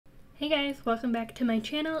Hey guys, welcome back to my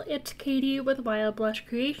channel. It's Katie with Wild Blush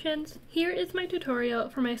Creations. Here is my tutorial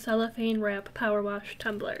for my Cellophane Wrap Power Wash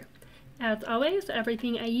Tumbler. As always,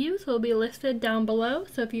 everything I use will be listed down below,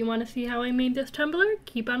 so if you want to see how I made this tumbler,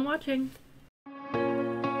 keep on watching.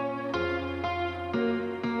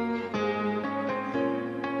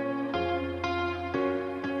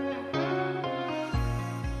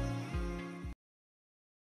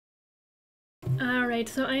 Alright,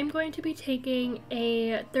 so I'm going to be taking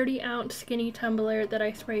a 30-ounce skinny tumbler that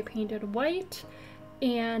I spray painted white,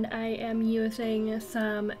 and I am using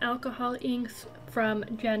some alcohol inks from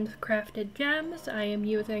Jen's Crafted Gems. I am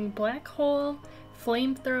using Black Hole,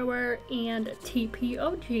 Flamethrower, and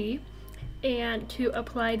TPOG. And to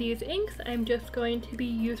apply these inks, I'm just going to be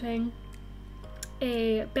using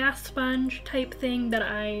a bath sponge type thing that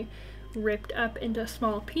I ripped up into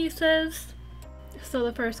small pieces. So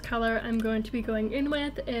the first color I'm going to be going in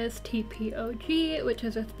with is TPOG, which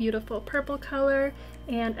is this beautiful purple color,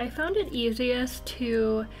 and I found it easiest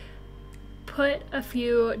to put a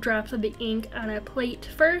few drops of the ink on a plate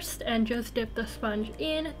first and just dip the sponge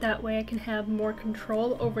in. That way I can have more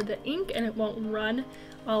control over the ink and it won't run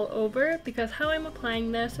all over, because how I'm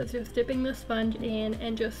applying this is just dipping the sponge in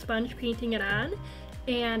and just sponge painting it on.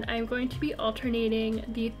 And I'm going to be alternating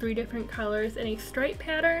the 3 different colors in a stripe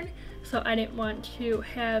pattern, so I didn't want to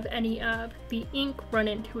have any of the ink run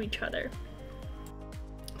into each other.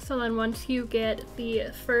 So then once you get the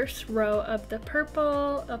first row of the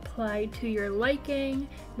purple applied to your liking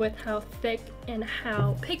with how thick and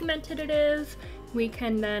how pigmented it is, we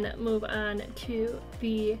can then move on to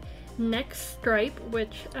the next stripe,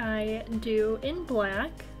 which I do in black.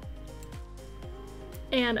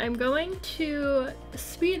 And I'm going to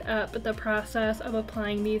speed up the process of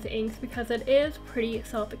applying these inks because it is pretty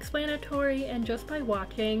self-explanatory, and just by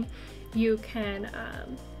watching you can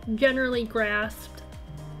generally grasp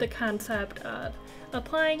the concept of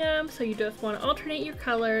applying them. So you just want to alternate your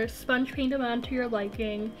colors, sponge paint them onto your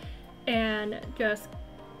liking, and just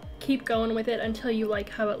keep going with it until you like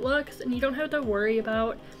how it looks. And you don't have to worry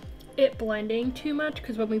about it blending too much,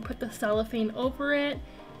 because when we put the cellophane over it,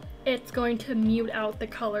 it's going to mute out the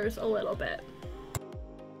colors a little bit.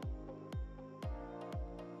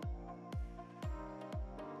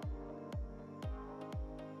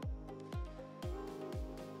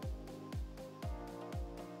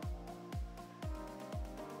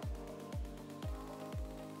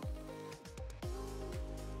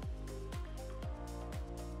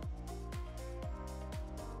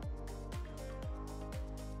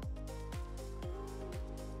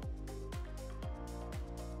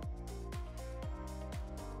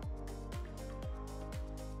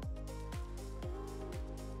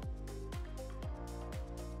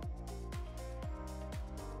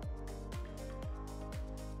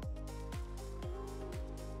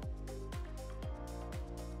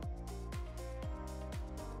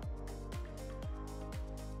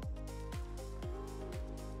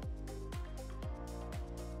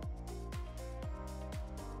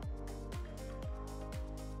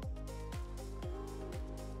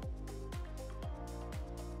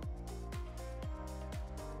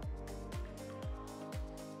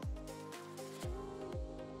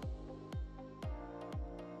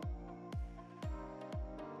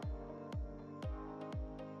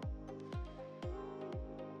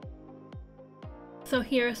 So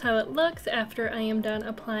here's how it looks after I am done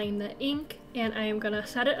applying the ink, and I am going to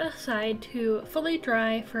set it aside to fully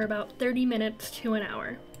dry for about 30 minutes to an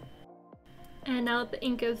hour. And now that the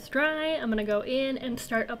ink is dry, I'm going to go in and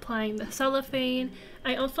start applying the cellophane.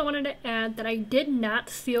 I also wanted to add that I did not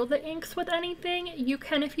seal the inks with anything. You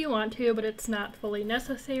can if you want to, but it's not fully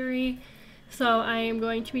necessary. So I am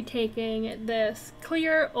going to be taking this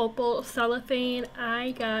clear opal cellophane.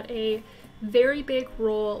 I got a very big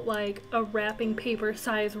roll, like a wrapping paper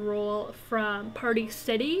size roll from Party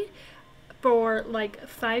City for like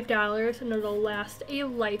 $5, and it'll last a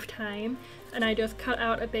lifetime. And I just cut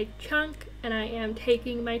out a big chunk, and I am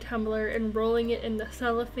taking my tumbler and rolling it in the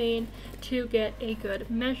cellophane to get a good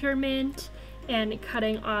measurement and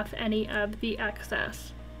cutting off any of the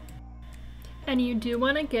excess. And you do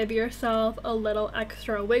want to give yourself a little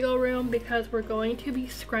extra wiggle room, because we're going to be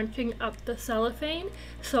scrunching up the cellophane,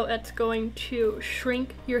 so it's going to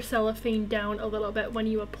shrink your cellophane down a little bit when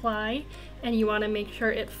you apply, and you want to make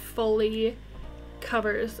sure it fully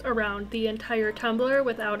covers around the entire tumbler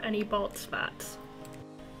without any bald spots.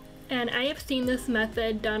 And I have seen this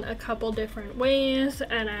method done a couple different ways,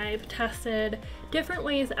 and I've tested different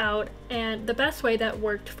ways out, and the best way that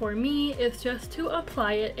worked for me is just to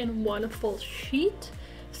apply it in one full sheet.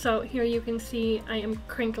 So here you can see I am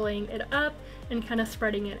crinkling it up, and kind of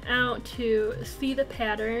spreading it out to see the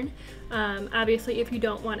pattern. Obviously, if you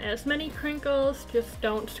don't want as many crinkles, just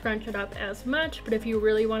don't scrunch it up as much, but if you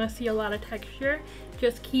really want to see a lot of texture,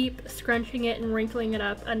 just keep scrunching it and wrinkling it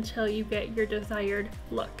up until you get your desired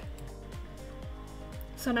look.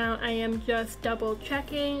 So now I am just double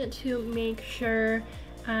checking to make sure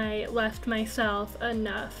I left myself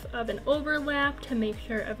enough of an overlap to make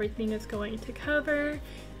sure everything is going to cover,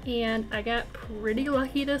 and I got pretty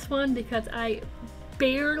lucky this one because I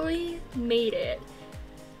barely made it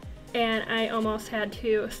and I almost had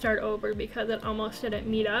to start over because it almost didn't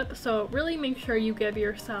meet up. So really make sure you give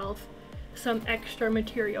yourself some extra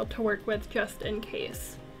material to work with just in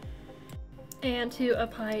case. And to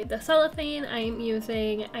apply the cellophane, I'm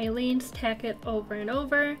using Eileen's Tack It Over and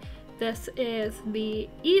Over. This is the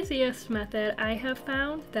easiest method I have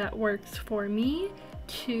found that works for me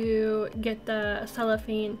to get the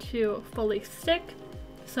cellophane to fully stick.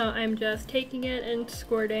 So I'm just taking it and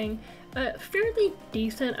squirting a fairly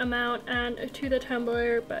decent amount onto the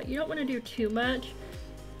tumbler, but you don't want to do too much.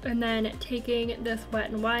 And then taking this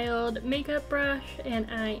Wet n Wild makeup brush, and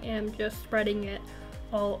I am just spreading it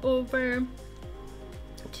all over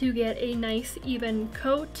to get a nice even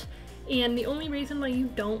coat. And the only reason why you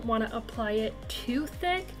don't want to apply it too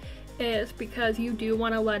thick is because you do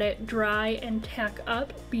want to let it dry and tack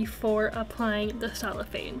up before applying the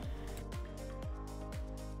cellophane.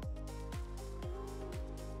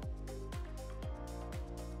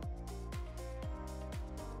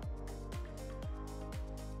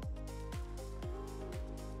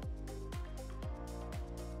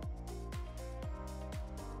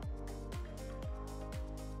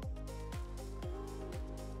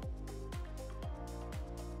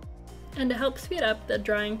 And to help speed up the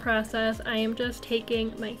drying process, I am just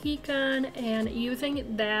taking my heat gun and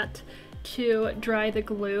using that to dry the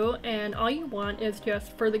glue. And all you want is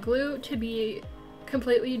just for the glue to be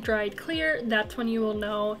completely dried clear. That's when you will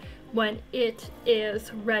know when it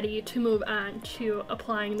is ready to move on to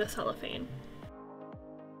applying the cellophane.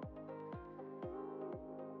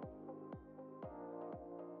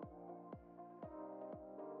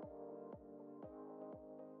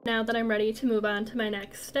 Now that I'm ready to move on to my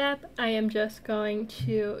next step, I am just going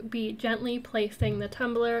to be gently placing the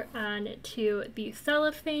tumbler onto the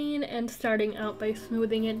cellophane and starting out by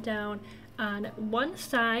smoothing it down on one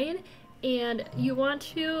side. And you want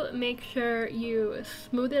to make sure you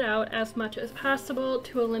smooth it out as much as possible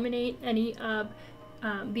to eliminate any of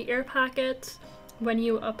the air pockets when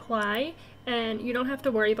you apply. And you don't have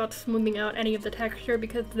to worry about smoothing out any of the texture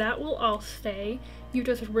because that will all stay. You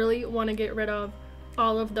just really want to get rid of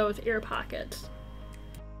all of those air pockets.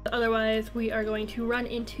 Otherwise, we are going to run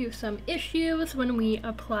into some issues when we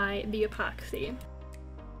apply the epoxy.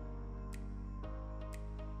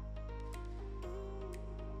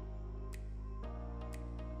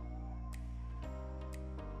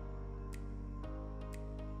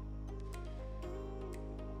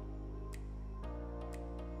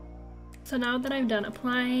 So now that I'm done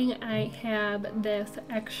applying, I have this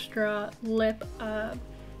extra lip of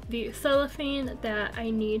the cellophane that I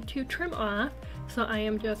need to trim off. So I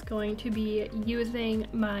am just going to be using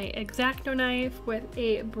my X-Acto knife with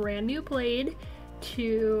a brand new blade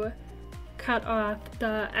to cut off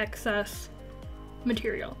the excess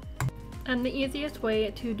material. And the easiest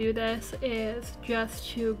way to do this is just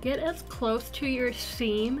to get as close to your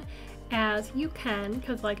seam as you can,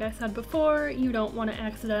 because like I said before, you don't want to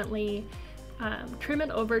accidentally trim it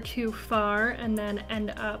over too far and then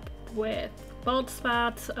end up with bald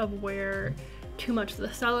spots of where too much of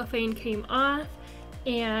the cellophane came off.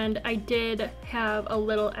 And I did have a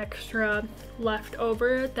little extra left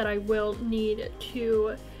over that I will need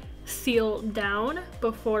to seal down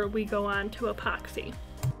before we go on to epoxy.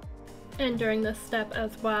 And during this step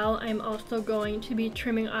as well, I'm also going to be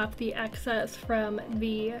trimming off the excess from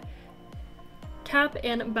the top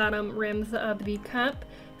and bottom rims of the cup.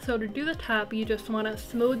 So to do the top, you just want to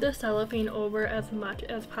smooth the cellophane over as much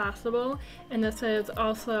as possible, and this is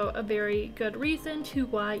also a very good reason to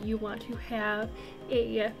why you want to have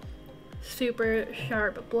a super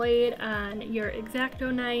sharp blade on your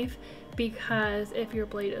X-Acto knife, because if your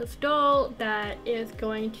blade is dull, that is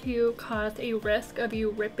going to cause a risk of you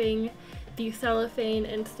ripping the cellophane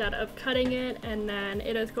instead of cutting it, and then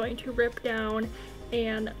it is going to rip down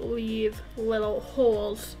and leave little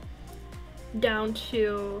holes down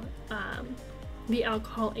to the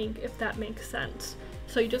alcohol ink, if that makes sense.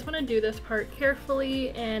 So you just want to do this part carefully,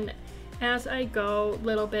 and as I go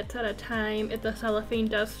little bits at a time, if the cellophane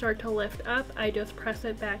does start to lift up, I just press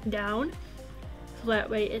it back down so that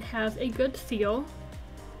way it has a good seal.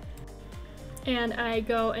 And I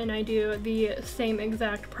go and I do the same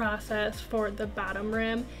exact process for the bottom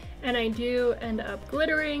rim, and I do end up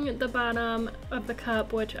glittering the bottom of the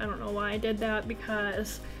cup, which I don't know why I did that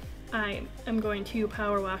because I am going to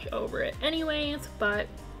power wash over it anyways, but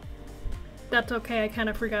that's okay. I kind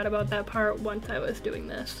of forgot about that part once I was doing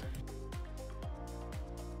this.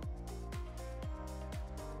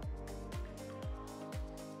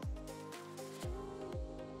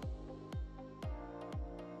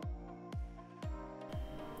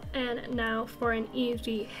 And now for an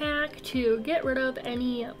easy hack to get rid of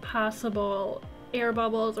any possible air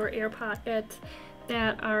bubbles or air pockets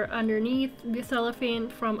that are underneath the cellophane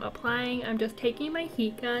from applying. I'm just taking my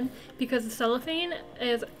heat gun because the cellophane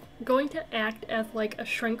is going to act as like a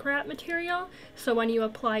shrink wrap material, so when you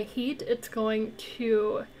apply heat it's going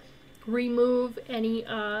to remove any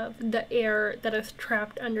of the air that is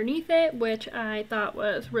trapped underneath it, which I thought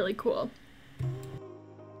was really cool.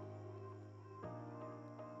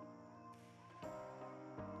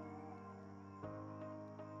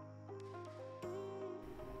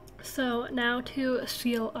 So now to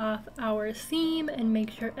seal off our seam and make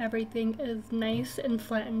sure everything is nice and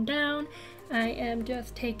flattened down, I am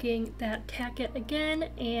just taking that tacket again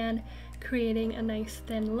and creating a nice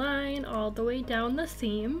thin line all the way down the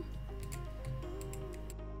seam.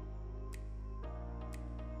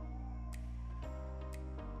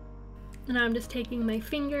 And I'm just taking my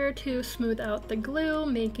finger to smooth out the glue,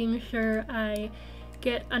 making sure I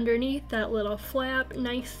get underneath that little flap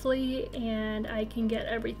nicely and I can get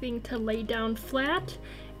everything to lay down flat,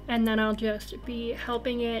 and then I'll just be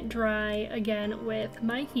helping it dry again with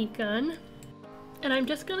my heat gun. And I'm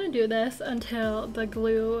just gonna do this until the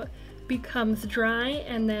glue becomes dry,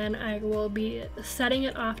 and then I will be setting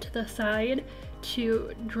it off to the side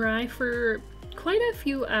to dry for quite a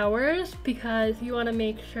few hours because you want to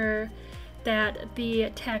make sure that the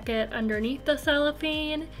tacket underneath the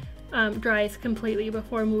cellophane dries completely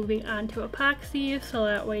before moving on to epoxy, so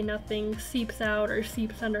that way nothing seeps out or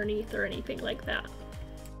seeps underneath or anything like that.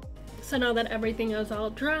 So now that everything is all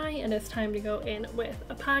dry and it's time to go in with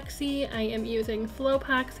epoxy, I am using Flow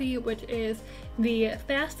Epoxy, which is the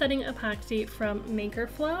fast setting epoxy from Maker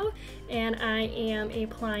Flow, and I am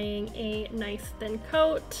applying a nice thin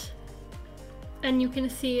coat. And you can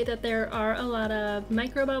see that there are a lot of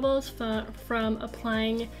micro bubbles from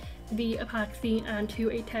applying the epoxy onto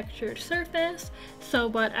a textured surface. So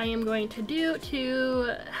what I am going to do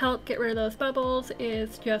to help get rid of those bubbles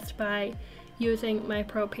is just by using my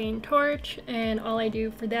propane torch, and all I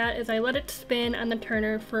do for that is I let it spin on the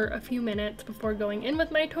turner for a few minutes before going in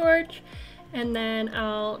with my torch, and then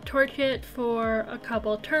I'll torch it for a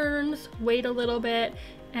couple turns, wait a little bit,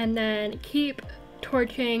 and then keep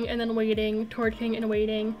torching and then waiting, torching and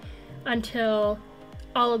waiting until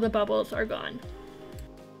all of the bubbles are gone.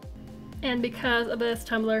 And because of this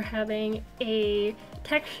tumbler having a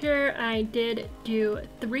texture, I did do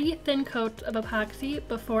 3 thin coats of epoxy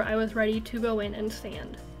before I was ready to go in and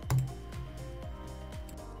sand.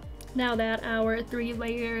 Now that our 3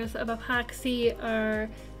 layers of epoxy are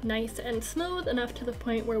nice and smooth enough to the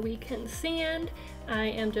point where we can sand, I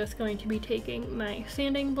am just going to be taking my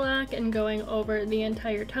sanding block and going over the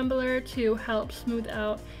entire tumbler to help smooth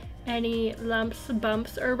out any lumps,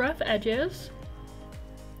 bumps, or rough edges.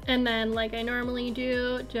 And then, like I normally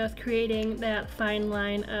do, just creating that fine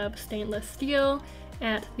line of stainless steel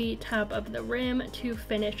at the top of the rim to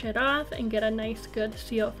finish it off and get a nice good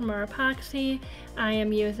seal from our epoxy. I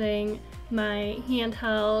am using my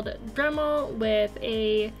handheld Dremel with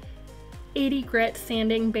a 80 grit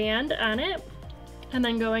sanding band on it, and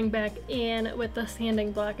then going back in with the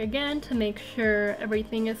sanding block again to make sure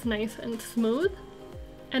everything is nice and smooth.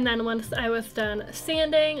 And then once I was done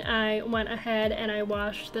sanding, I went ahead and I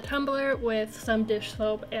washed the tumbler with some dish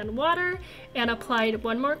soap and water and applied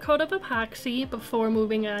 1 more coat of epoxy before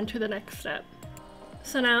moving on to the next step.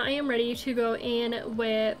 So now I am ready to go in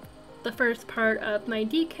with the first part of my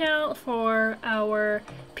decal for our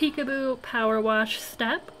Peekaboo Power Wash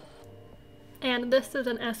step. And this is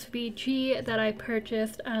an SVG that I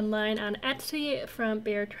purchased online on Etsy from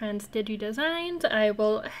Bear Trends Digi Designs. I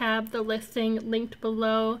will have the listing linked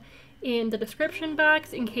below in the description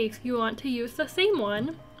box in case you want to use the same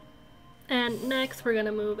one. And next we're going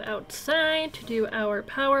to move outside to do our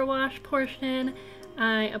power wash portion.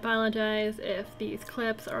 I apologize if these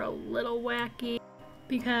clips are a little wacky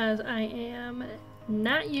because I am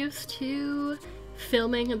not used to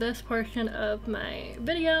filming this portion of my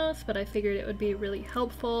videos, but I figured it would be really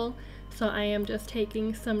helpful. So I am just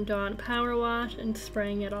taking some Dawn Power Wash and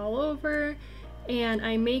spraying it all over, and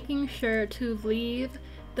I'm making sure to leave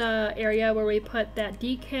the area where we put that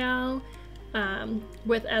decal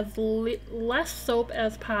with as less soap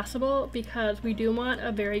as possible, because we do want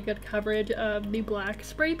a very good coverage of the black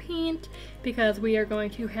spray paint, because we are going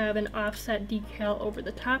to have an offset decal over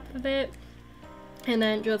the top of it. And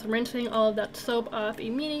then just rinsing all of that soap off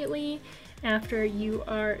immediately after you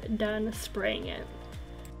are done spraying it.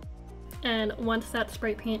 And once that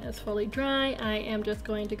spray paint is fully dry, I am just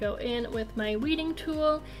going to go in with my weeding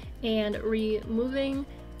tool and removing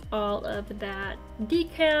all of that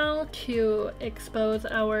decal to expose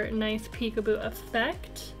our nice peekaboo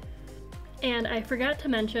effect. And I forgot to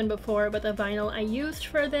mention before, but the vinyl I used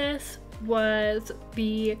for this was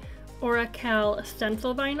the Oracal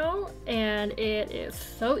stencil vinyl, and it is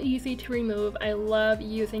so easy to remove. I love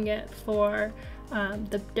using it for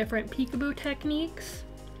the different peekaboo techniques.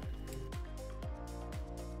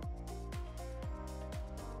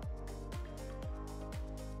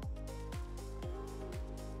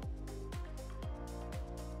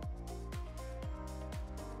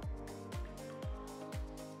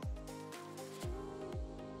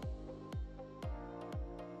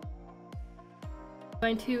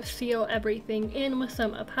 I'm going to seal everything in with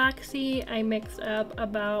some epoxy. I mixed up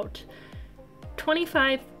about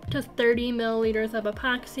 25 to 30 milliliters of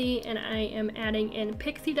epoxy, and I am adding in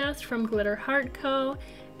pixie dust from Glitter Heart Co.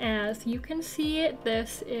 As you can see,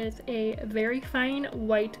 this is a very fine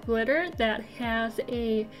white glitter that has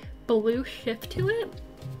a blue shift to it,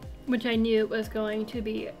 which I knew was going to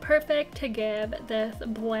be perfect to give this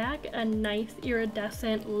black a nice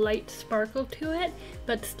iridescent light sparkle to it,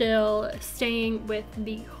 but still staying with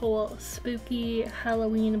the whole spooky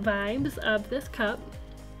Halloween vibes of this cup.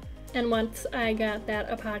 And once I got that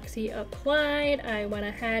epoxy applied, I went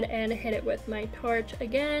ahead and hit it with my torch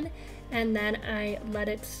again, and then I let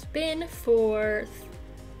it spin for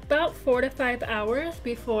about 4 to 5 hours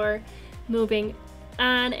before moving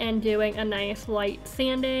on and doing a nice light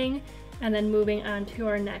sanding, and then moving on to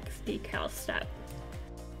our next decal step.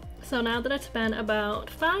 So now that it's been about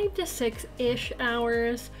 5 to 6-ish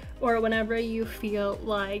hours, or whenever you feel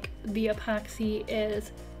like the epoxy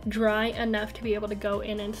is dry enough to be able to go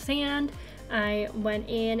in and sand, I went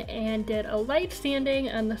in and did a light sanding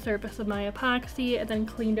on the surface of my epoxy, and then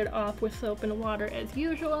cleaned it off with soap and water as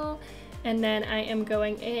usual. And then I am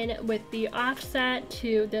going in with the offset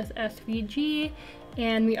to this SVG,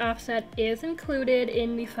 and the offset is included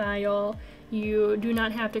in the file. You do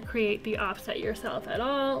not have to create the offset yourself at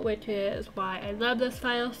all, which is why I love this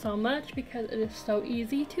file so much, because it is so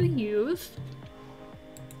easy to use.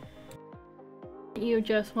 You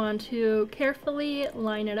just want to carefully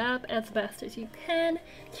line it up as best as you can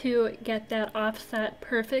to get that offset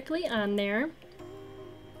perfectly on there.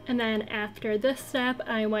 And then after this step,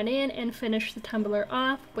 I went in and finished the tumbler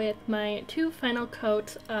off with my 2 final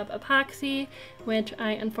coats of epoxy, which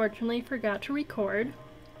I unfortunately forgot to record.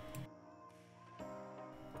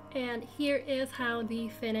 And here is how the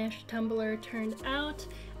finished tumbler turned out.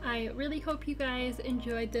 I really hope you guys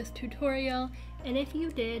enjoyed this tutorial, and if you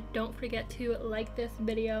did, don't forget to like this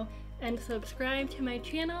video and subscribe to my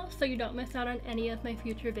channel so you don't miss out on any of my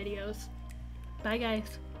future videos. Bye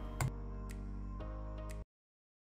guys!